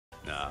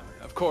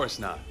of course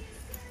not.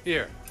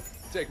 Here,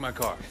 take my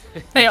car.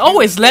 They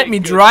always let me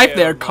drive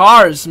their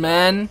cars,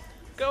 man.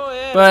 Go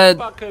ahead, But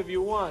fuck if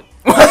you want.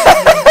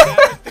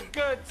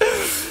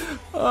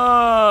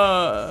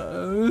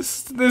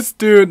 this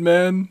dude,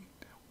 man.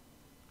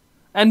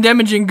 And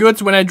damaging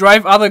goods when I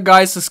drive other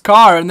guys'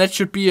 car, and that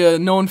should be a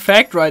known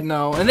fact right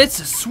now. And it's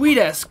a sweet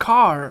ass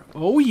car.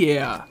 Oh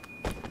yeah.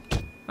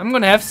 I'm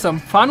gonna have some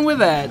fun with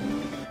that.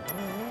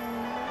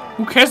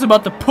 Who cares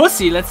about the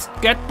pussy? Let's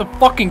get the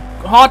fucking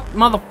hot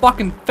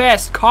motherfucking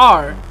fast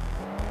car.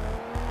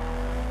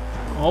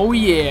 Oh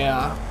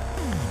yeah.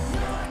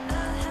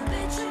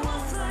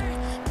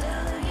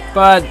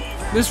 But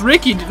this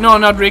Ricky, no,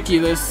 not Ricky,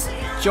 this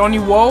Johnny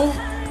Woe,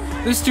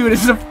 this dude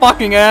is a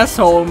fucking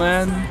asshole,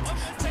 man.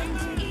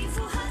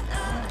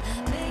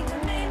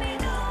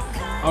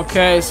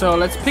 Okay, so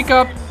let's pick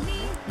up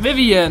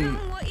Vivian.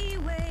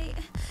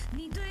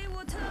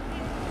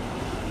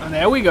 And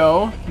there we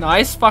go.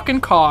 Nice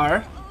fucking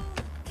car.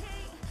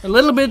 A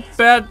little bit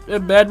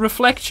bad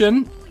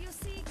reflection.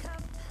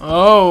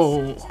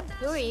 Oh.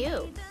 Who are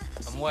you?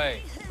 I'm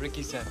Wei.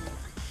 Ricky sent me.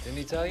 Didn't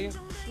he tell you?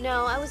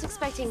 No, I was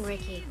expecting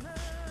Ricky.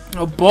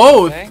 Oh,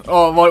 both. Okay.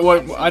 Oh,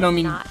 what? I don't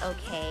mean Not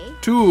okay.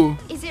 two.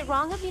 Is it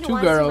wrong of you to Two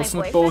want to see girls,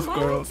 my not boyfriend both more?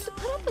 girls.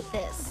 Put up with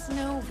this.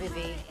 No,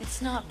 Vivi,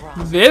 it's not wrong.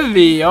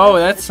 Vivi. Oh,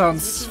 that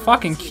sounds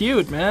fucking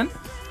cute, man.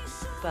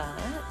 But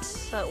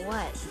But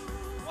what?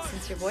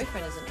 since your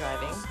boyfriend isn't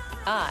driving,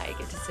 I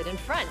get to sit in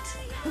front.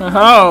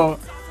 Oh.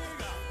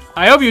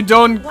 I hope you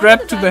don't Why grab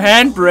did to I the miss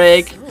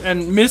handbrake this?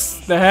 and miss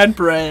the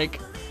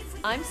handbrake.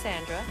 I'm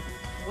Sandra.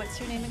 What's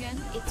your name again?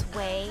 It's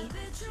Way.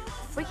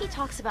 Ricky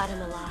talks about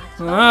him a lot.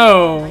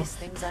 Oh. Nice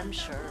things, I'm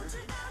sure.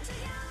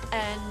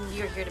 And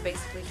you're here to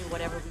basically do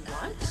whatever we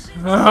want?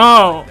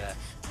 Oh.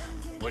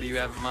 What do you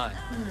have in mind?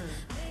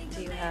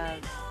 Do you have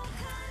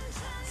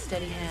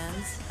steady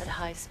hands at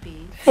high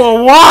speed?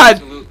 For what?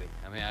 Absolutely.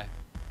 I mean,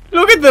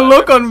 Look at the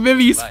look on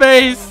Vivi's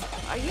face.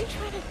 Are you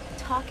trying to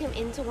talk him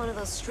into one of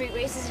those street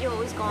races you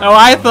always go on? Oh,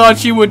 I thought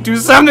she would do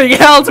something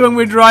else when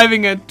we're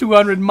driving at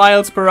 200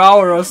 miles per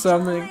hour or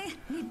something.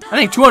 I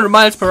think 200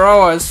 miles per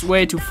hour is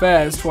way too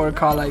fast for a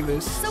car like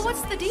this. So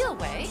what's the deal,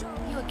 Way?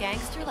 You a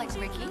gangster like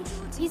Ricky?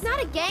 He's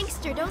not a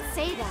gangster, don't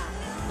say that.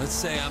 let's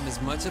say I'm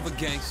as much of a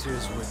gangster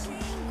as Ricky.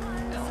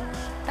 No,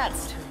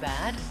 that's too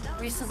bad.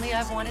 Recently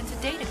I've wanted to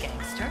date a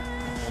gangster.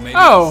 Well, maybe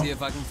Oh. I'll see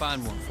if I can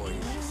find one for you.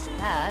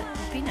 That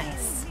would be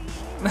nice.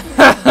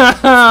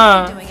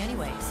 What's he doing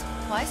anyways?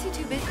 Why is he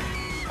too busy?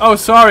 Oh,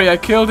 sorry, I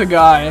killed a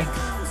guy.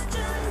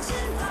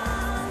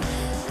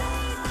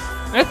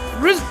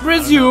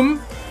 Resume.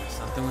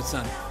 Something with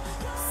Sonny.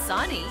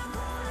 Sonny?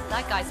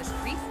 That guy's a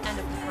creep and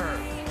a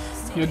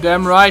perv. You're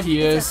damn right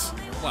he is.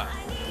 What?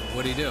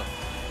 What'd he do?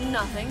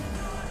 Nothing,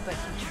 but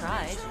he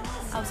tried.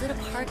 I was at a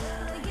party.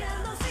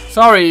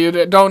 Sorry, you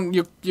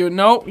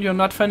know, you're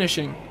not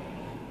finishing.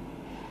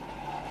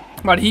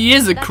 But he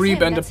is a That's creep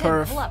him, and a that's him.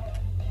 perv. Pull up.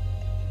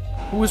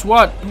 Who's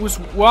what? Who's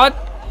what?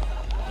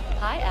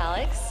 Hi,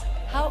 Alex.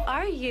 How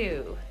are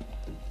you?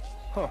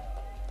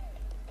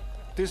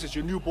 This is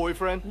your new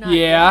boyfriend? Not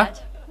Yeah.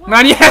 yet.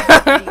 Not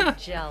yet. Are you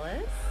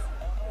jealous?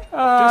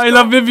 I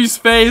love Vivi's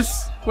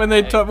face when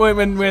they talk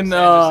when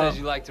Sandra says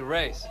you like to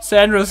race.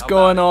 Sandra's How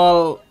going about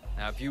all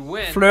Now, if you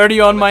win,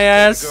 flirty on I'll my let you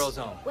take ass. the girls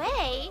home.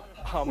 Way?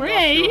 I'm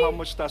Ray? not sure how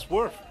much that's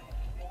worth.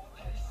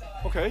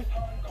 Okay,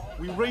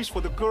 we race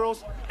for the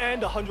girls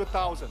and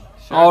 100,000.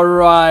 Sure. All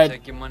right.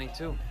 Take your money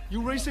too.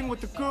 You racing with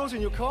the girls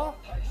in your car?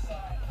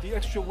 The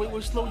extra weight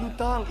will slow you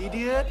down,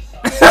 idiot.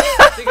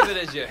 Think of it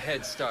as your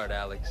head start,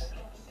 Alex.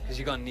 Because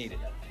you're gonna need it.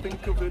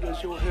 Think of it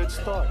as your head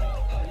start.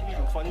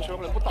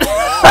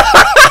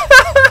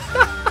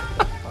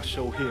 I'll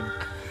show him.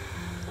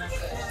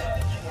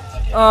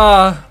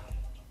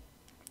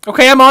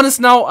 Okay, I'm honest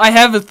now. I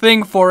have a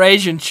thing for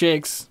Asian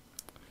chicks.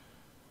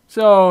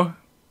 So,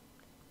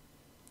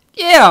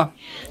 yeah,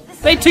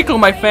 they tickle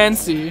my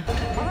fancy.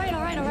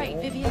 Alright.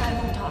 Vivi and I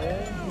won't talk.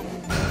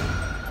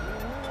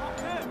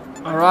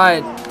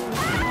 Alright.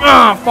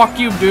 Fuck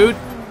you, dude.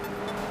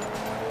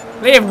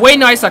 They have way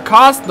nicer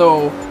cars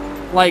though.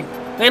 Like,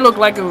 they look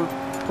like a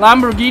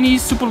Lamborghini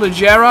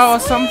Superleggera or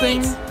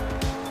something.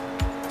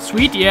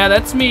 Sweet, yeah,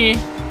 that's me.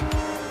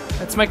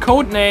 That's my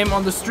code name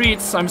on the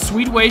streets. I'm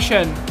Sweet Wei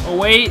Shen.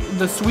 Away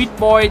the sweet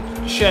boy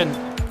Shen.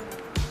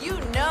 You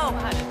know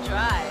how to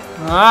drive.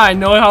 Ah, I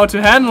know how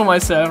to handle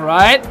myself,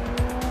 right?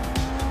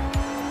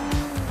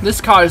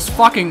 This car is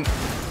fucking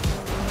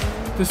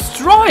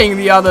destroying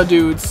the other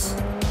dudes.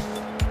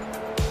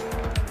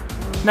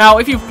 Now,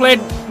 if you've played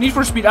Need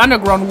for Speed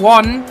Underground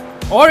 1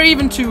 or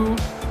even 2,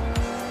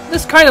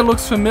 this kind of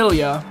looks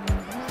familiar.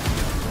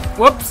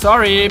 Whoops,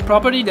 sorry,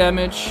 property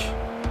damage.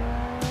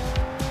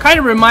 Kind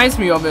of reminds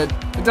me of it.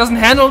 It doesn't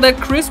handle that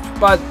crisp,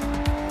 but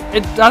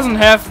it doesn't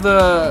have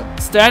the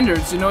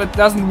standards, you know, it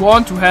doesn't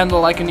want to handle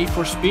like a Need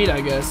for Speed,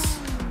 I guess.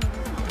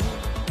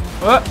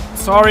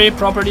 Sorry,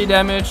 property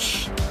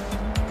damage.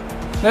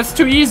 That's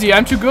too easy,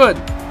 I'm too good.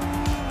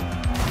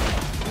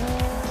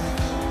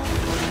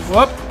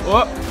 Whoop.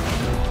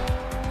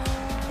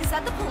 Is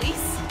that the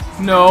police?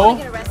 No.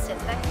 Get arrested.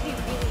 That could be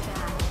really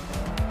bad.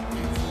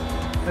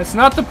 That's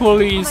not the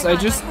police. Oh my I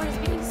God, just... my heart is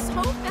beating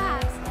so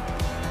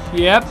fast.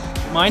 Yep,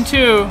 mine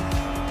too.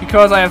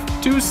 Because I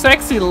have two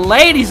sexy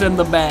ladies in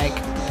the back.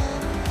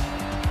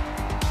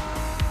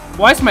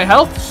 Why is my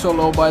health so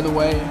low, by the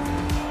way?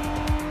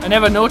 I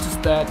never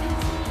noticed that.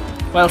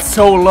 Well,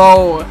 so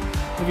low.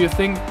 If you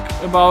think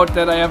about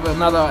that, I have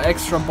another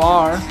extra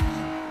bar.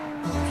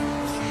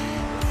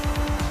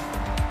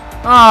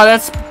 Ah,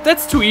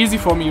 that's too easy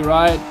for me,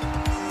 right?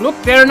 Look,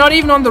 they're not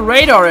even on the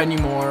radar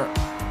anymore.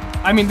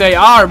 I mean, they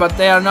are, but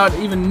they are not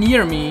even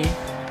near me.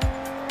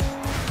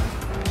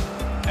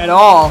 At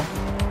all.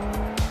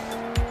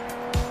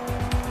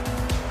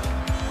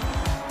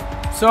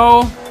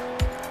 So,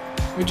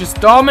 we're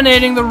just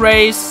dominating the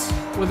race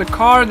with a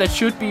car that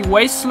should be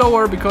way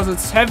slower because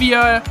it's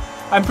heavier.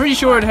 I'm pretty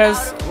sure it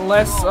has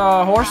less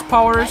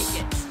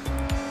horsepowers.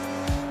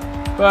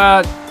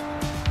 But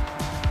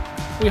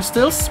we're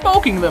still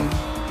smoking them.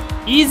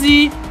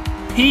 Easy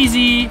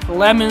peasy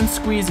lemon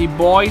squeezy,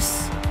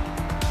 boys.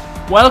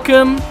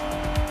 Welcome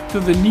to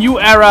the new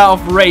era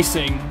of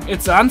racing.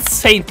 It's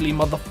unsaintly,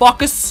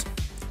 motherfuckers.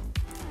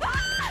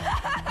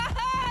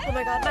 Oh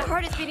my God, my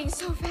heart is beating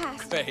so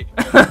fast. Wait.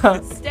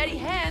 Steady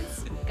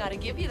hands. Gotta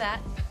give you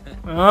that.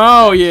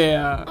 Oh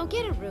yeah. Oh,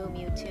 get a room,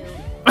 you two.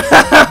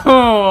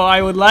 Oh,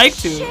 I would like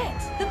to. Shit!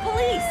 The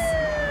police!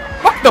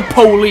 Fuck the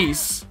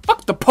police.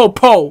 Fuck the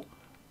po-po.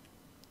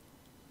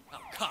 Oh,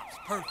 cops,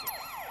 perfect.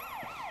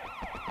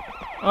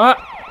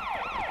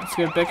 Let's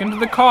get back into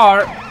the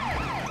car.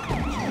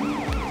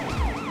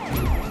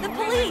 The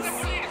police!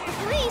 The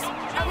police?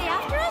 Are they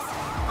after us?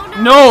 Oh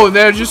no. No,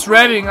 they're just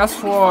revving us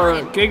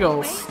for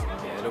giggles.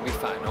 Yeah, it'll be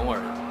fine. Don't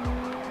worry.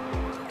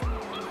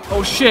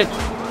 Oh shit.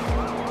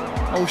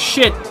 Oh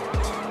shit.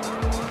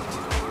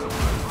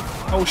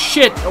 Oh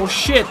shit. Oh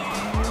shit.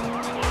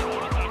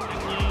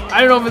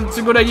 I don't know if it's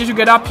a good idea to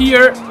get up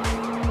here.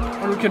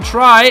 Or we can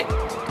try.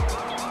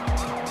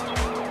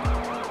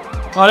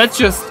 Oh,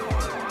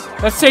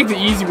 let's take the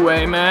easy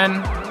way,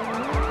 man.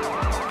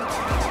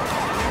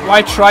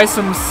 Why try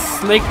some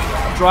slick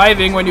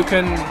driving when you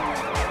can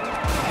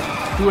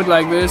do it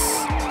like this?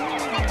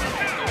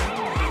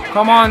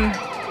 Come on.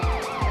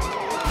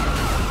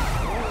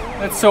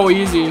 That's so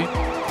easy.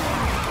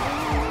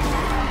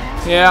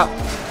 Yeah.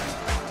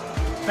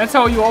 That's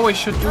how you always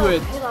should do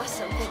it. We lost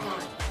some, thank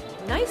God.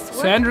 Nice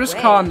work. Sandra's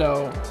Ray.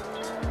 condo.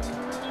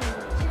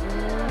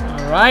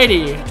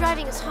 Alrighty. You're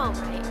driving us home,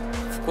 right?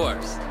 Of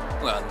course.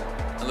 Well,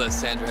 unless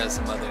Sandra has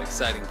some other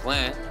exciting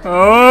plan.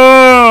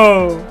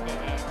 Oh.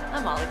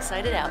 I'm all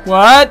excited out.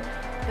 What?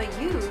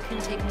 But you can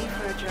take me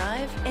for a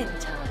drive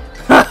anytime.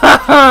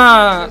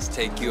 Let's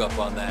take you up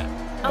on that.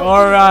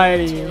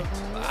 Alrighty.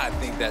 I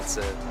think that's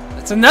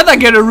It's another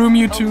get a room,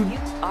 you Oh, two. you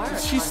are a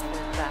She's-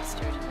 confident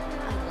bastard.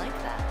 I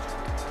like that.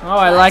 Oh,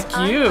 I like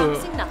I'm you.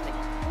 promising nothing.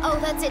 Oh,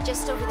 that's it,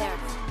 just over there.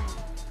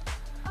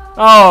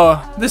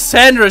 Oh, this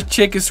Sandra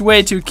chick is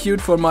way too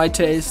cute for my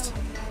taste.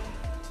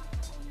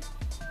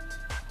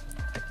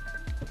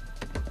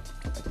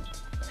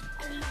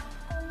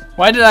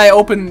 Why did I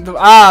open the...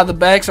 Ah, the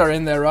bags are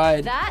in there,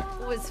 right? That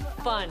was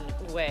fun,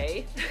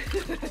 Way.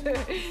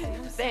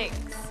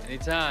 Thanks.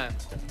 anytime.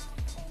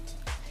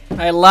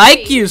 I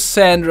like you,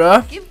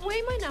 Sandra. Give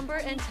Way my number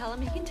and tell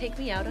him he can take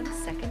me out on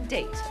a second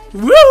date.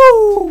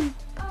 Woo!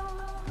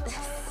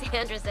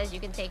 Sandra says you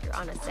can take her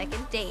on a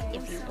second date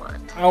if you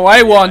want. Oh,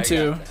 I want I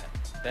to. got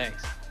that.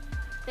 Thanks.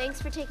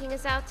 Thanks for taking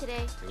us out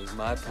today. It was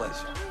my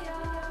pleasure.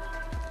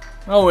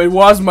 Oh, it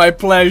was my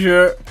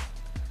pleasure.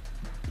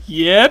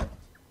 Yep.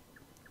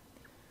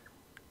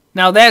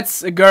 Now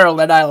that's a girl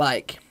that I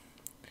like.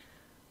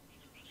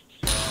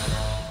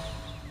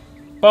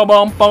 Bum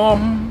bum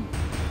bum.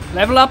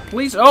 Level up,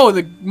 please. Oh,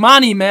 the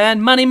money,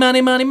 man. Money,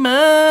 money, money,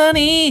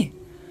 money.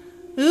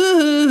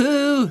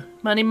 Ooh,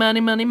 money, money,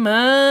 money,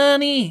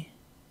 money.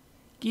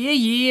 Yeah,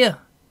 yeah.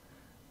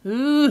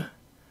 Ooh,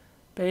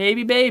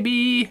 baby,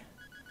 baby.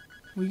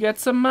 We got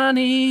some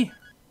money.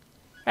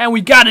 And we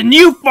got a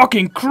new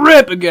fucking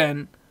crib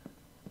again.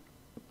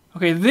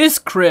 Okay, this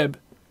crib.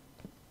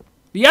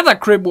 The other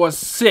crib was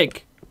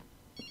sick.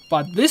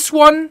 But this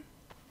one?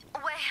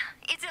 Wait,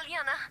 it's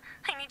Eliana.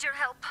 I need your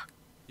help.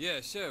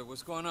 Yeah, sure.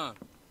 What's going on?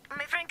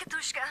 My friend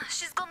Katushka,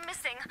 she's gone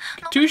missing.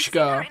 No one's Katushka?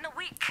 seen her in a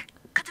week.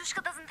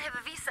 Katushka doesn't have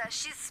a visa.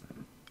 She's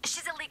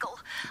illegal.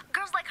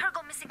 Girls like her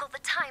go missing all the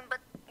time, but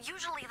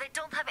usually they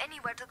don't have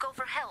anywhere to go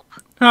for help.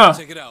 Huh.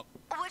 Check it out.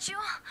 Would you?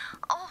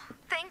 Oh,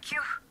 thank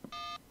you.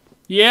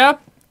 Yeah.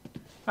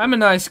 I'm a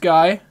nice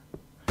guy.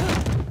 I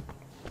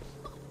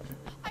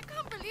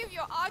can't believe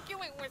you're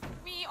arguing with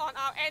me on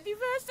our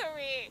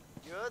anniversary.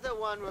 You're the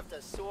one with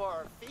the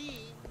sore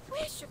feet.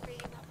 We should be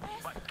in a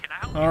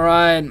best.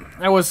 Alright.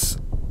 I was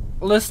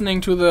listening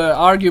to the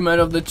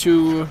argument of the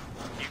two...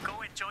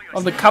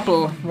 of the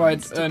couple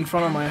right in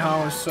front of my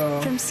house,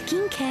 so... From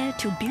skincare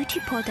to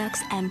beauty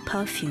products and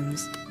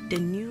perfumes, the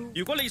new.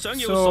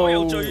 So,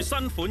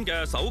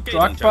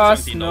 drug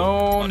bust,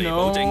 no,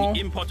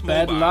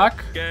 bad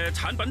luck.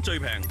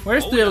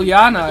 Where's the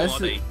Ilyana?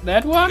 Is it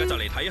that one?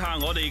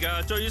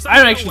 I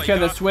don't actually care,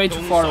 that's way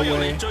too far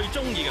away.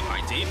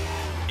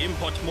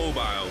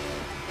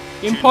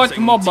 Import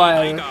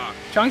mobile.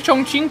 Chang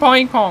chong ching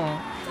pong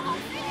pong.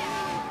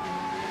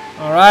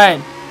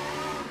 Alright.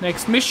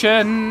 Next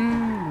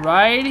mission.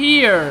 Right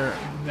here.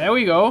 There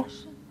we go.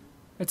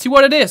 Let's see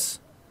what it is.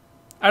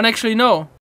 I don't actually know.